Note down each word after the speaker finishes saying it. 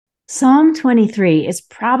Psalm 23 is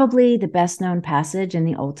probably the best known passage in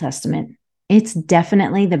the Old Testament. It's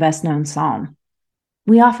definitely the best known psalm.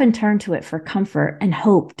 We often turn to it for comfort and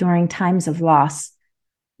hope during times of loss.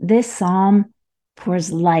 This psalm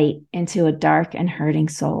pours light into a dark and hurting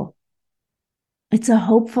soul. It's a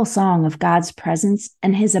hopeful song of God's presence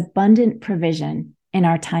and his abundant provision in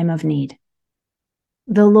our time of need.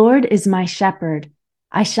 The Lord is my shepherd,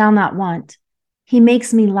 I shall not want. He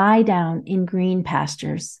makes me lie down in green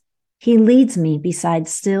pastures. He leads me beside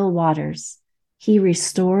still waters. He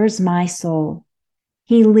restores my soul.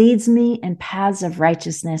 He leads me in paths of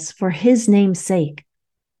righteousness for his name's sake.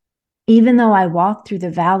 Even though I walk through the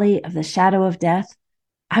valley of the shadow of death,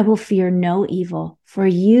 I will fear no evil, for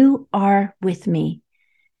you are with me.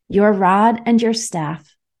 Your rod and your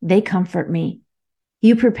staff, they comfort me.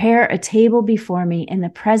 You prepare a table before me in the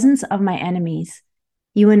presence of my enemies.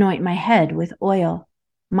 You anoint my head with oil.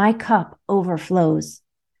 My cup overflows.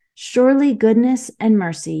 Surely goodness and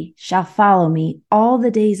mercy shall follow me all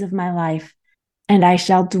the days of my life, and I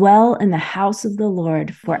shall dwell in the house of the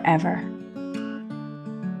Lord forever.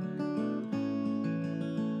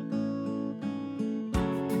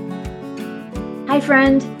 Hi,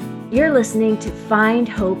 friend. You're listening to Find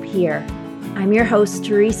Hope Here. I'm your host,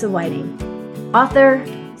 Teresa Whiting, author,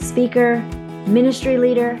 speaker, ministry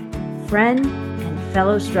leader, friend, and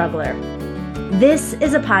fellow struggler. This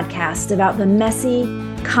is a podcast about the messy,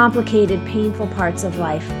 complicated, painful parts of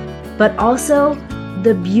life, but also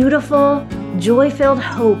the beautiful, joy-filled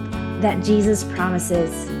hope that Jesus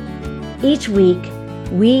promises. Each week,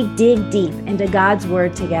 we dig deep into God's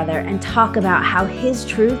Word together and talk about how His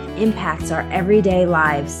truth impacts our everyday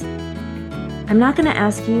lives. I'm not going to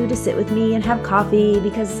ask you to sit with me and have coffee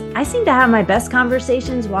because I seem to have my best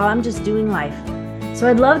conversations while I'm just doing life. So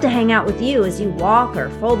I'd love to hang out with you as you walk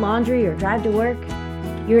or fold laundry or drive to work.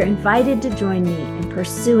 You're invited to join me in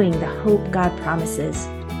pursuing the hope God promises.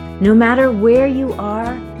 No matter where you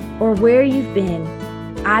are or where you've been,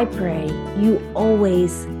 I pray you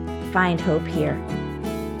always find hope here.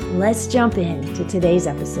 Let's jump into today's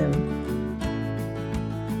episode.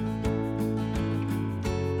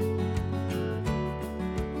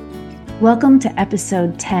 Welcome to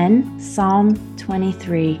episode 10, Psalm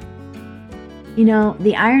 23. You know,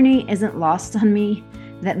 the irony isn't lost on me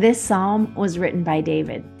that this psalm was written by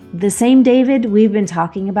David, the same David we've been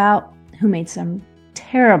talking about who made some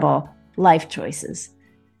terrible life choices.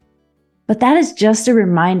 But that is just a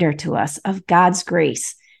reminder to us of God's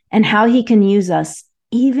grace and how he can use us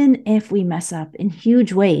even if we mess up in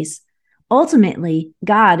huge ways. Ultimately,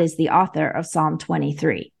 God is the author of Psalm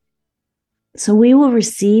 23. So we will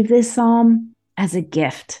receive this psalm as a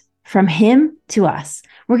gift from him to us.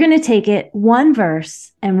 We're going to take it one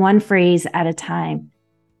verse and one phrase at a time.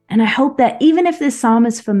 And I hope that even if this psalm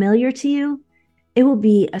is familiar to you, it will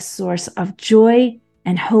be a source of joy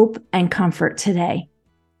and hope and comfort today.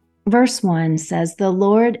 Verse 1 says, "The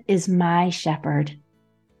Lord is my shepherd."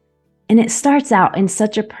 And it starts out in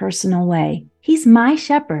such a personal way. He's my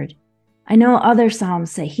shepherd. I know other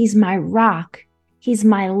psalms say, he's my rock, he's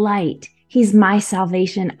my light, he's my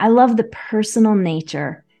salvation. I love the personal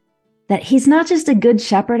nature that he's not just a good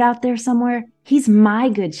shepherd out there somewhere, he's my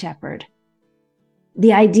good shepherd.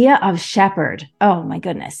 The idea of shepherd, oh my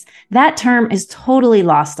goodness, that term is totally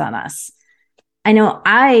lost on us. I know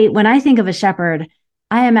when I think of a shepherd,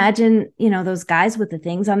 I imagine, those guys with the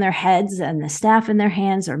things on their heads and the staff in their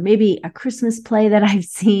hands, or maybe a Christmas play that I've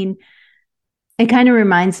seen. It kind of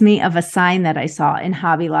reminds me of a sign that I saw in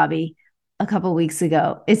Hobby Lobby a couple weeks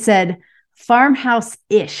ago. It said,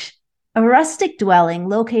 farmhouse-ish, a rustic dwelling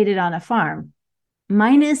located on a farm,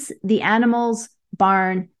 minus the animals,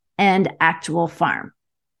 barn, and actual farm.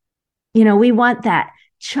 We want that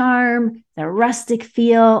charm, the rustic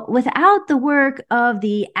feel without the work of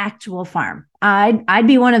the actual farm. I'd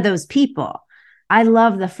be one of those people. I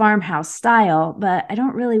love the farmhouse style, but I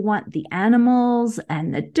don't really want the animals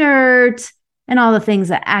and the dirt and all the things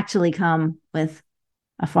that actually come with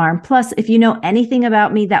a farm. Plus, if you know anything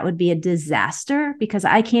about me, that would be a disaster because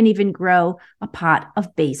I can't even grow a pot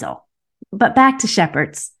of basil. But back to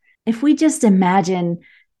shepherds. If we just imagine,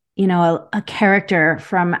 a character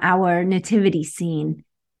from our nativity scene,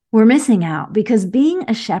 we're missing out because being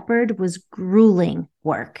a shepherd was grueling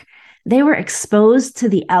work. They were exposed to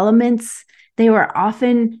the elements. They were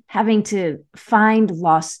often having to find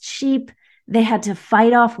lost sheep. They had to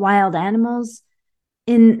fight off wild animals.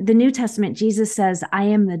 In the New Testament, Jesus says, I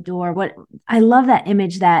am the door. I love that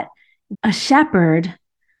image that a shepherd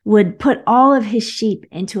would put all of his sheep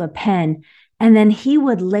into a pen, and then he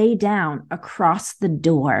would lay down across the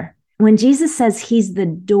door. When Jesus says he's the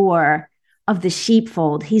door of the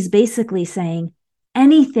sheepfold, he's basically saying,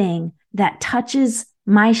 anything that touches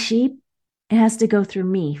my sheep, it has to go through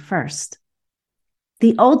me first.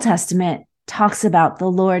 The Old Testament talks about the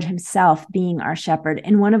Lord himself being our shepherd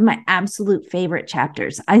in one of my absolute favorite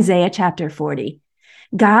chapters, Isaiah chapter 40.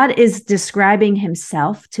 God is describing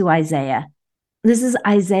himself to Isaiah. This is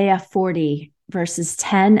Isaiah 40, verses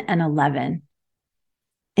 10 and 11.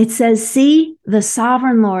 It says, "See, the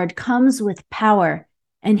sovereign Lord comes with power,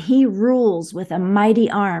 and he rules with a mighty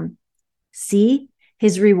arm. See,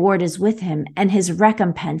 his reward is with him, and his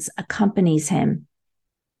recompense accompanies him.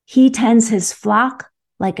 He tends his flock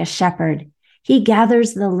like a shepherd. He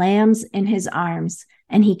gathers the lambs in his arms,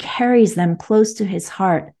 and he carries them close to his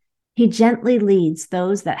heart. He gently leads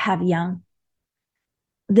those that have young."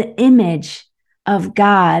 The image of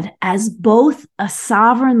God as both a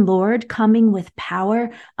sovereign Lord coming with power,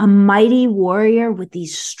 a mighty warrior with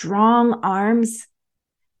these strong arms,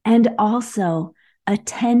 and also a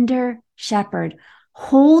tender shepherd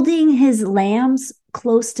holding his lambs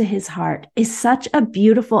close to his heart is such a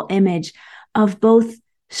beautiful image of both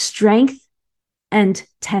strength and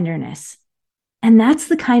tenderness. And that's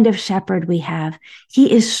the kind of shepherd we have.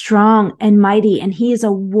 He is strong and mighty, and he is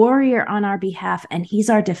a warrior on our behalf, and he's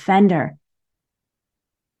our defender.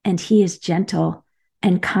 And he is gentle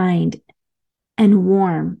and kind and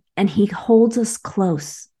warm, and he holds us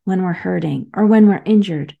close when we're hurting or when we're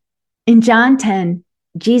injured. In John 10,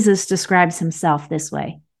 Jesus describes himself this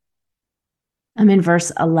way. I'm in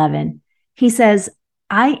verse 11. He says,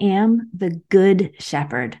 "I am the good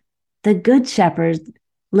shepherd. The good shepherd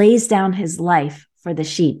lays down his life for the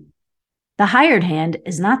sheep. The hired hand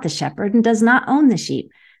is not the shepherd and does not own the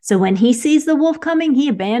sheep. So when he sees the wolf coming, he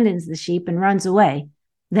abandons the sheep and runs away.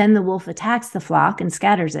 Then the wolf attacks the flock and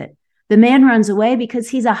scatters it. The man runs away because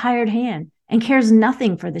he's a hired hand and cares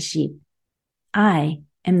nothing for the sheep. I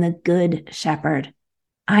am the good shepherd.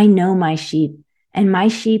 I know my sheep, and my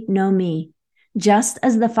sheep know me, just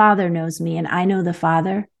as the Father knows me, and I know the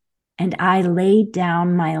Father, and I lay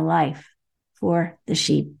down my life for the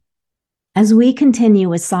sheep." As we continue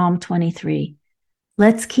with Psalm 23,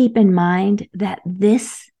 let's keep in mind that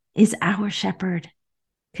this is our shepherd.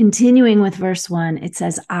 Continuing with verse 1, it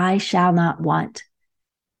says, "I shall not want."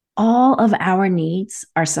 All of our needs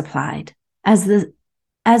are supplied. As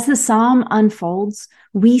the psalm unfolds,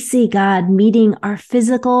 we see God meeting our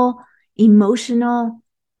physical, emotional,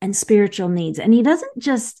 and spiritual needs. And he doesn't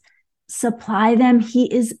just supply them, he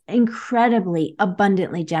is incredibly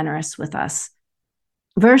abundantly generous with us.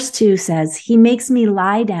 Verse 2 says, "He makes me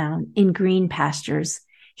lie down in green pastures.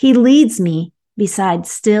 He leads me beside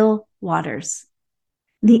still waters."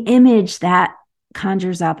 The image that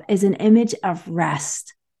conjures up is an image of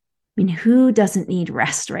rest. I mean, who doesn't need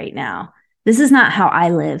rest right now? This is not how I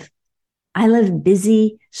live. I live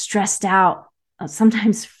busy, stressed out,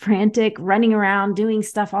 sometimes frantic, running around, doing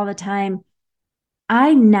stuff all the time.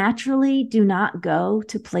 I naturally do not go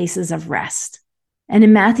to places of rest. And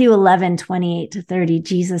in Matthew 11, 28 to 30,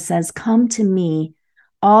 Jesus says, "Come to me,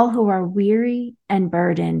 all who are weary and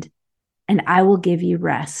burdened, and I will give you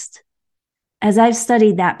rest." As I've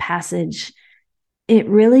studied that passage, it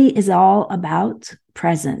really is all about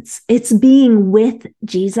presence. It's being with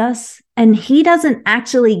Jesus, and he doesn't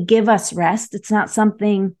actually give us rest. It's not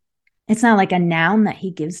like a noun that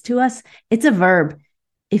he gives to us. It's a verb.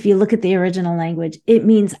 If you look at the original language, it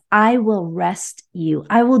means I will rest you.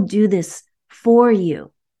 I will do this for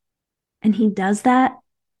you. And he does that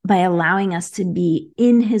by allowing us to be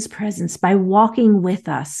in his presence, by walking with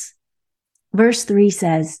us. Verse 3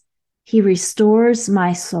 says, "He restores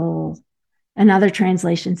my soul." Another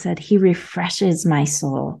translation said, "He refreshes my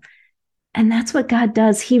soul." And that's what God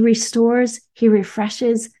does. He restores, he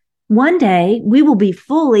refreshes. One day we will be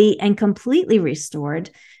fully and completely restored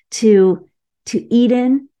to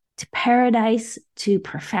Eden, to paradise, to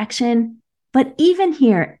perfection. But even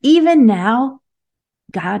here, even now,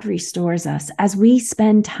 God restores us as we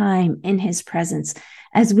spend time in his presence,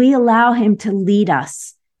 as we allow him to lead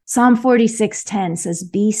us. Psalm 46:10 says,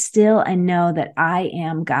 "Be still and know that I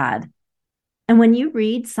am God." And when you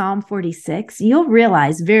read Psalm 46, you'll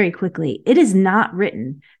realize very quickly it is not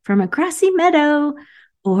written from a grassy meadow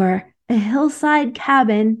or a hillside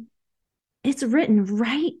cabin. It's written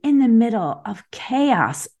right in the middle of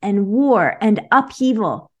chaos and war and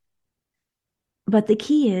upheaval. But the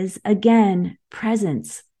key is, again,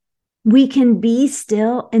 presence. We can be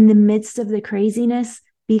still in the midst of the craziness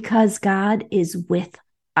because God is with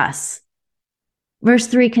us. Verse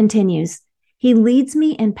 3 continues, "He leads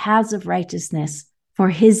me in paths of righteousness for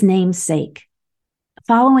his name's sake."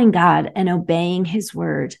 Following God and obeying his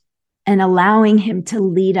word and allowing him to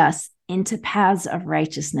lead us into paths of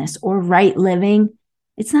righteousness or right living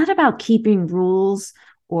It's not about keeping rules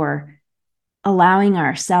or allowing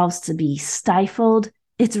ourselves to be stifled.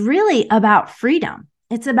 It's really about freedom.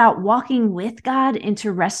 It's about walking with God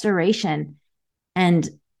into restoration and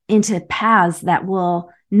into paths that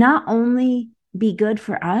will not only be good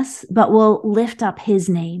for us, but will lift up his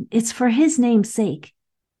name. It's for his name's sake.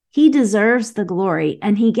 He deserves the glory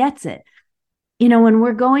and he gets it. You know, when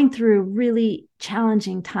we're going through really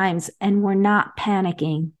challenging times and we're not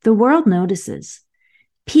panicking, the world notices.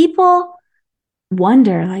 People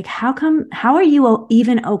wonder, like, how are you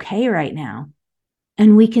even okay right now?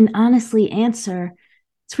 And we can honestly answer,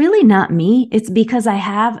 it's really not me. It's because I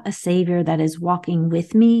have a Savior that is walking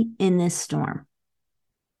with me in this storm.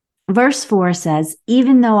 Verse 4 says,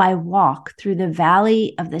 even though I walk through the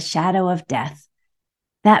valley of the shadow of death,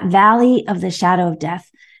 that valley of the shadow of death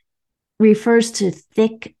refers to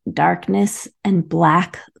thick darkness and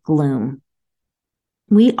black gloom.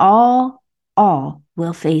 We all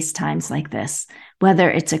will face times like this, whether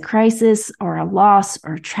it's a crisis or a loss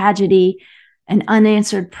or tragedy, an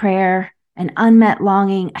unanswered prayer, an unmet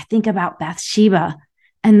longing. I think about Bathsheba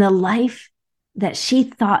and the life that she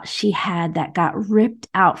thought she had that got ripped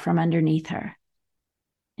out from underneath her.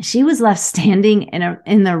 She was left standing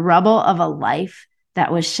in the rubble of a life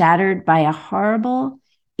that was shattered by a horrible,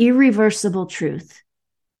 irreversible truth.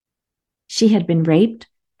 She had been raped,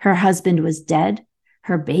 her husband was dead,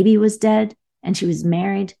 her baby was dead, and she was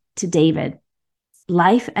married to David.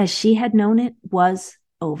 Life as she had known it was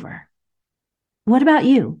over. What about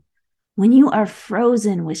you? When you are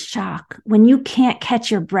frozen with shock, when you can't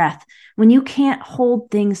catch your breath, when you can't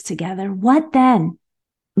hold things together, what then?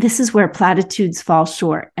 This is where platitudes fall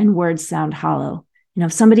short and words sound hollow. You know,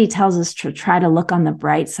 if somebody tells us to try to look on the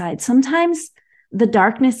bright side, sometimes the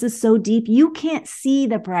darkness is so deep, you can't see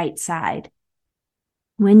the bright side.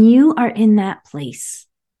 When you are in that place,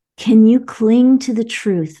 can you cling to the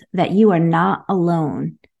truth that you are not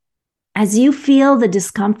alone? As you feel the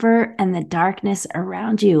discomfort and the darkness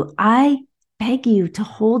around you, I beg you to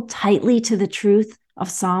hold tightly to the truth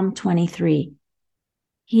of Psalm 23.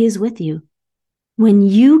 He is with you. When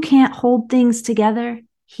you can't hold things together,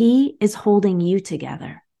 he is holding you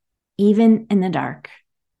together, even in the dark.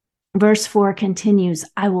 Verse 4 continues,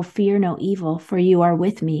 I will fear no evil, for you are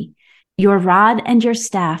with me. Your rod and your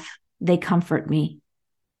staff, they comfort me.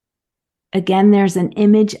 Again, there's an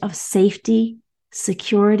image of safety,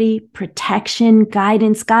 security, protection,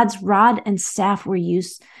 guidance. God's rod and staff were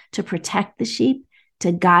used to protect the sheep,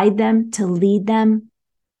 to guide them, to lead them.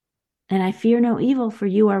 And I fear no evil, for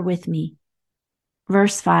you are with me.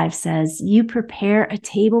 Verse 5 says, you prepare a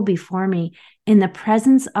table before me in the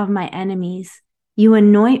presence of my enemies. You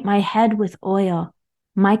anoint my head with oil.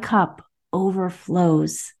 My cup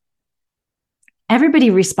overflows. Everybody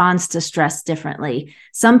responds to stress differently.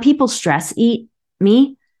 Some people stress eat.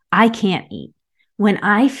 Me, I can't eat. When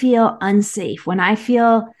I feel unsafe, when I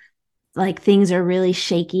feel like things are really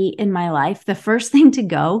shaky in my life, the first thing to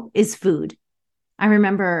go is food. I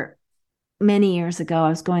remember many years ago, I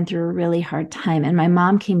was going through a really hard time and my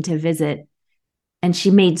mom came to visit and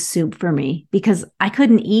she made soup for me because I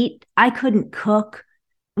couldn't eat. I couldn't cook.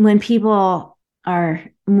 When people are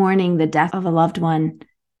mourning the death of a loved one,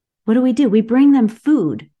 what do? We bring them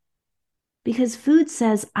food because food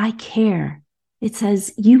says, I care. It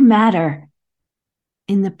says, you matter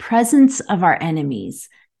in the presence of our enemies.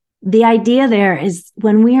 The idea there is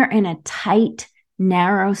when we are in a tight,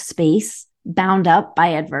 narrow space bound up by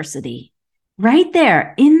adversity, right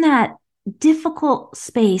there in that difficult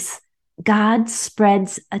space, God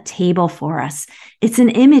spreads a table for us. It's an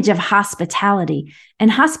image of hospitality.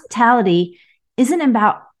 And hospitality isn't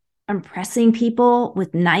about impressing people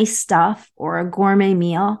with nice stuff or a gourmet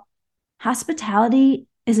meal. Hospitality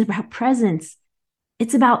is about presence.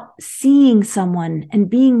 It's about seeing someone and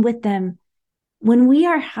being with them. When we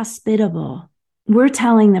are hospitable, we're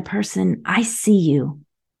telling the person, I see you.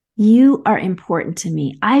 You are important to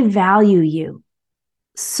me. I value you.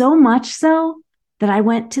 So much so that I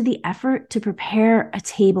went to the effort to prepare a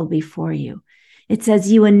table before you. It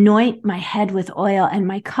says, you anoint my head with oil and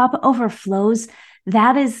my cup overflows.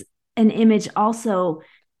 That is an image also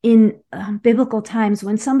in biblical times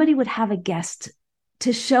when somebody would have a guest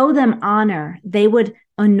to show them honor, they would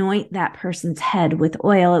anoint that person's head with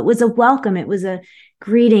oil. It was a welcome. It was a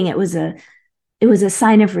greeting. It was a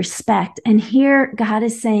sign of respect. And here God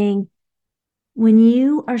is saying, when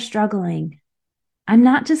you are struggling, I'm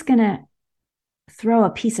not just going to throw a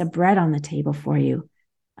piece of bread on the table for you.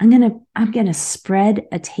 I'm going to spread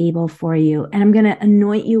a table for you and I'm going to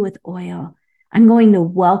anoint you with oil. I'm going to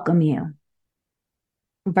welcome you.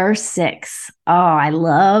 Verse 6. Oh, I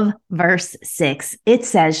love verse 6. It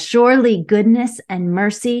says, "Surely goodness and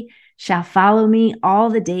mercy shall follow me all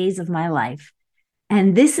the days of my life."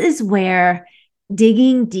 And this is where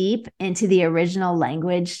digging deep into the original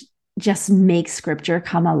language just makes scripture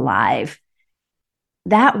come alive.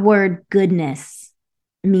 That word goodness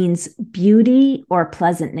means beauty or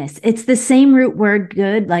pleasantness. It's the same root word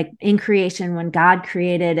good, like in creation when God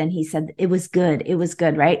created and he said it was good,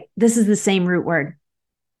 right? This is the same root word.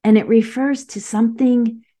 And it refers to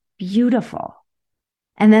something beautiful.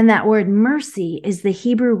 And then that word mercy is the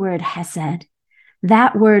Hebrew word hesed.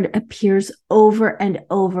 That word appears over and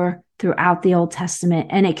over throughout the Old Testament,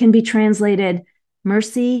 and it can be translated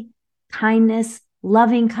mercy, kindness,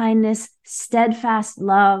 loving kindness, steadfast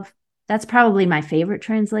love. That's probably my favorite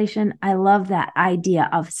translation. I love that idea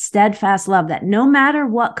of steadfast love, that no matter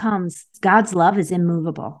what comes, God's love is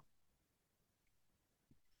immovable.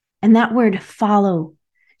 And that word follow,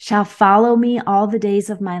 shall follow me all the days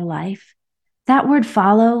of my life. That word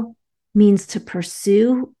follow means to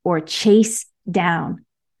pursue or chase down.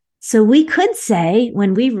 So we could say,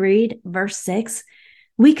 when we read verse 6,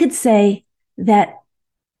 we could say that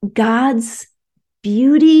God's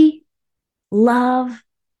beauty, love,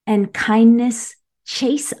 and kindness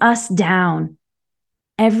chase us down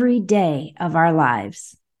every day of our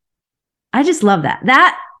lives. I just love that.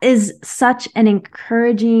 That is such an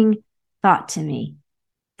encouraging thought to me,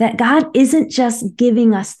 that God isn't just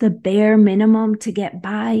giving us the bare minimum to get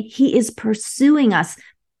by. He is pursuing us.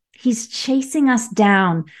 He's chasing us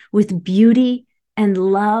down with beauty and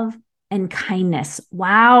love and kindness.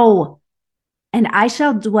 Wow. And I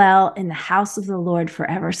shall dwell in the house of the Lord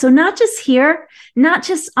forever. So not just here, not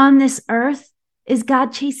just on this earth is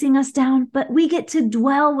God chasing us down, but we get to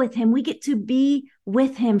dwell with him. We get to be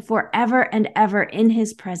with him forever and ever in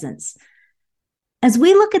his presence. As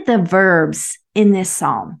we look at the verbs in this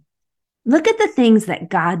psalm, look at the things that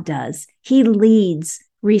God does. He leads,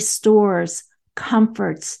 restores,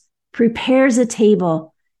 comforts, prepares a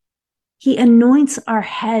table. He anoints our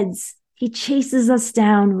heads. He chases us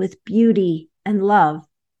down with beauty and love.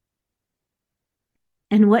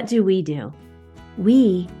 And what do?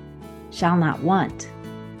 We shall not want,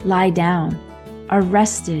 lie down, are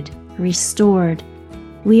rested, restored.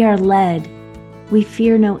 We are led. We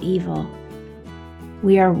fear no evil.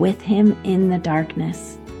 We are with him in the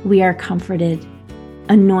darkness. We are comforted,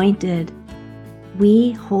 anointed.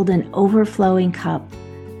 We hold an overflowing cup.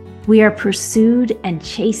 We are pursued and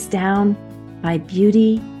chased down by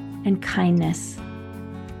beauty and kindness,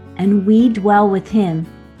 and we dwell with him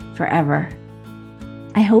forever.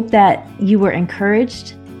 I hope that you were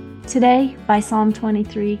encouraged today by Psalm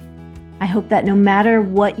 23. I hope that no matter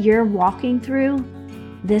what you're walking through,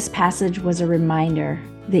 this passage was a reminder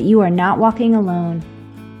that you are not walking alone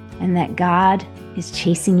and that God is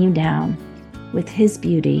chasing you down with his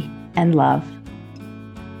beauty and love.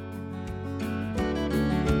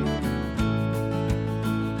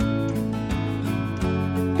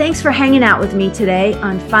 Thanks for hanging out with me today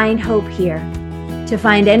on Find Hope Here. To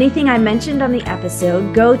find anything I mentioned on the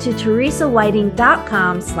episode, go to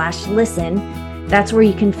teresawhiting.com/listen. That's where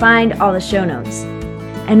you can find all the show notes.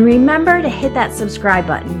 And remember to hit that subscribe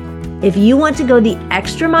button. If you want to go the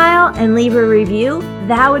extra mile and leave a review,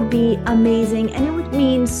 that would be amazing and it would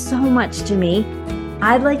mean so much to me.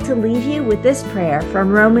 I'd like to leave you with this prayer from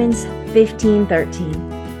Romans 15:13.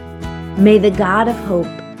 May the God of hope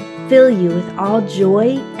fill you with all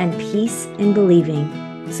joy and peace in believing,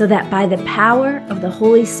 so that by the power of the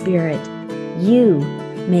Holy Spirit, you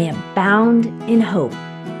may abound in hope